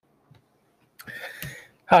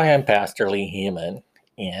Hi, I'm Pastor Lee Heeman,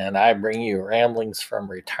 and I bring you ramblings from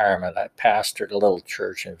retirement. I pastored a little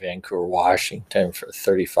church in Vancouver, Washington for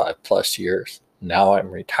 35 plus years. Now I'm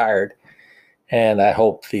retired, and I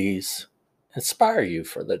hope these inspire you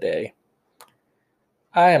for the day.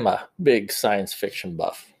 I am a big science fiction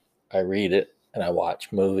buff. I read it and I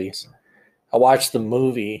watch movies. I watched the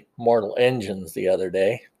movie Mortal Engines the other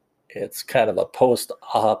day. It's kind of a post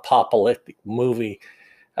apocalyptic movie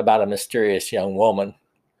about a mysterious young woman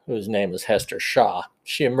whose name is Hester Shaw.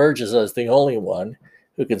 She emerges as the only one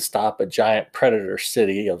who can stop a giant predator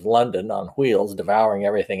city of London on wheels, devouring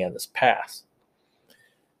everything in its path.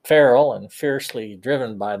 Feral and fiercely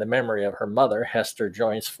driven by the memory of her mother, Hester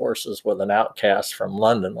joins forces with an outcast from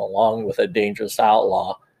London, along with a dangerous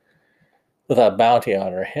outlaw with a bounty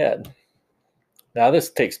on her head. Now, this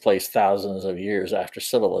takes place thousands of years after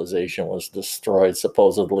civilization was destroyed,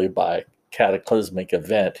 supposedly by a cataclysmic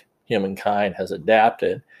event. Humankind has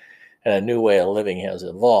adapted, and a new way of living has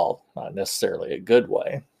evolved, not necessarily a good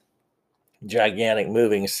way. Gigantic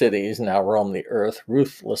moving cities now roam the earth,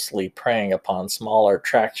 ruthlessly preying upon smaller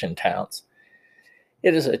traction towns.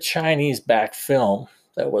 It is a Chinese backed film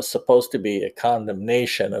that was supposed to be a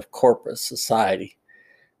condemnation of corporate society,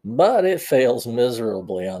 but it fails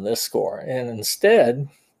miserably on this score and instead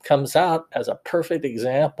comes out as a perfect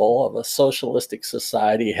example of a socialistic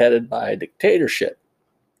society headed by a dictatorship,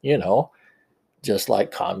 you know, just like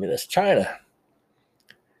communist China.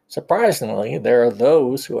 Surprisingly, there are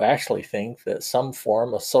those who actually think that some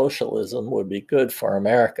form of socialism would be good for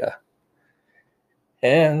America.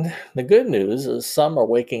 And the good news is some are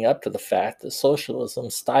waking up to the fact that socialism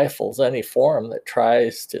stifles any form that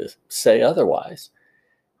tries to say otherwise.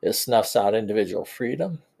 It snuffs out individual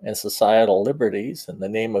freedom and societal liberties in the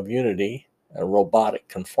name of unity and robotic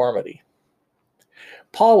conformity.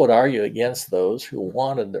 Paul would argue against those who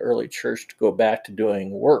wanted the early church to go back to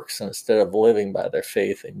doing works instead of living by their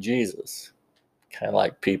faith in Jesus, kind of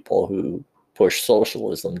like people who push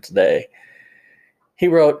socialism today. He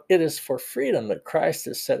wrote, "It is for freedom that Christ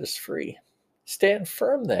has set us free. Stand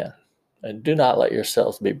firm then, and do not let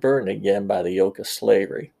yourselves be burdened again by the yoke of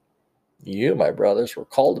slavery. You, my brothers, were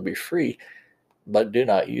called to be free, but do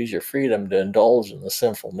not use your freedom to indulge in the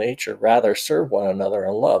sinful nature. Rather, serve one another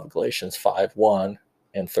in love." Galatians 5:1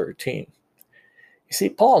 and 13. You see,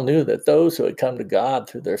 Paul knew that those who had come to God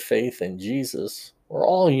through their faith in Jesus were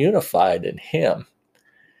all unified in him.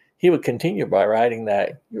 He would continue by writing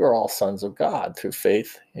that you are all sons of God through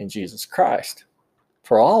faith in Jesus Christ.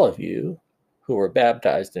 For all of you who were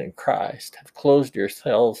baptized in Christ have clothed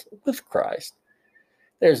yourselves with Christ.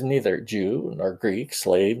 There's neither Jew nor Greek,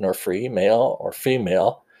 slave nor free, male or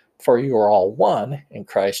female, for you are all one in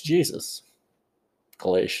Christ Jesus.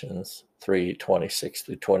 Galatians 3:26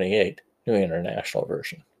 through 28, New International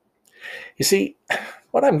Version. You see,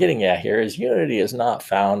 what I'm getting at here is unity is not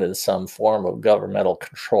found in some form of governmental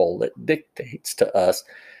control that dictates to us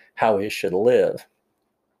how we should live.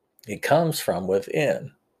 It comes from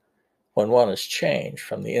within, when one is changed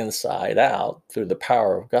from the inside out through the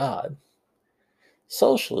power of God.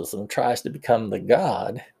 Socialism tries to become the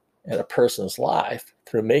God in a person's life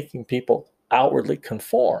through making people outwardly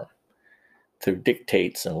conform through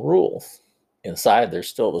dictates and rules. Inside, they're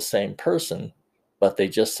still the same person, but they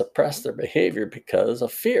just suppress their behavior because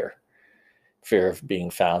of fear. Fear of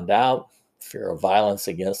being found out, fear of violence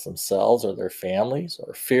against themselves or their families,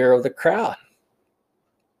 or fear of the crowd.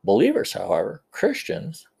 Believers, however,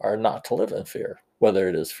 Christians, are not to live in fear, whether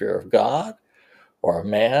it is fear of God or of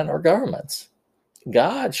man or governments.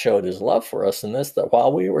 God showed his love for us in this, that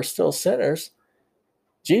while we were still sinners,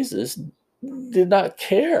 Jesus did not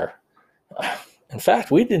care. In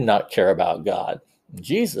fact, we did not care about God,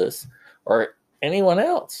 Jesus, or anyone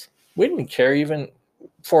else. We didn't care even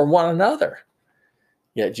for one another.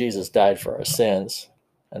 Yet Jesus died for our sins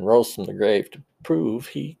and rose from the grave to prove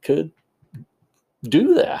he could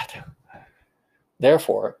do that.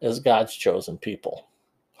 Therefore, as God's chosen people,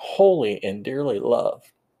 holy and dearly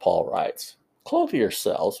loved, Paul writes, clothe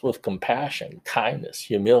yourselves with compassion, kindness,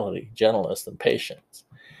 humility, gentleness, and patience.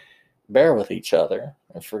 Bear with each other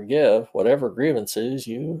and forgive whatever grievances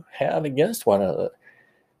you have against one another.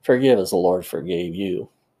 Forgive as the Lord forgave you.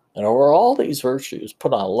 And over all these virtues,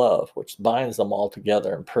 put on love, which binds them all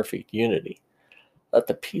together in perfect unity. Let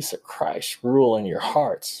the peace of Christ rule in your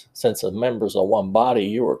hearts, since as members of one body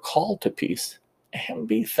you are called to peace. And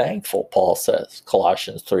be thankful, Paul says,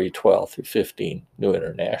 Colossians 3:12 through 15, New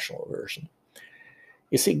International Version.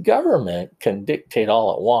 You see, government can dictate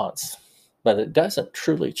all it wants, but it doesn't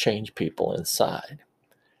truly change people inside.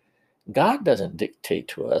 God doesn't dictate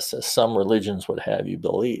to us as some religions would have you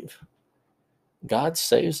believe. God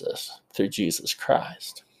saves us through Jesus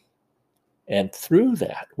Christ. And through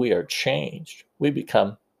that, we are changed. We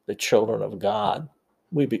become the children of God.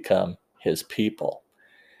 We become his people.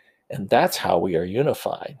 And that's how we are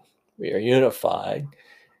unified. We are unified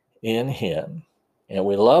in him. And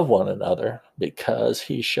we love one another because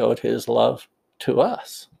he showed his love to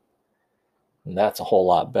us. And that's a whole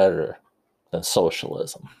lot better than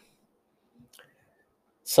socialism.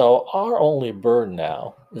 So our only burden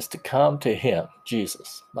now is to come to him,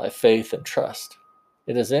 Jesus, by faith and trust.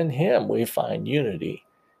 It is in him we find unity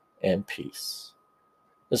and peace.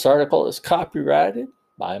 This article is copyrighted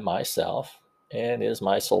by myself and is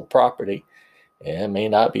my sole property and may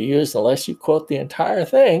not be used unless you quote the entire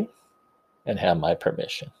thing and have my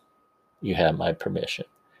permission. You have my permission.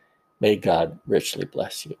 May God richly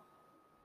bless you.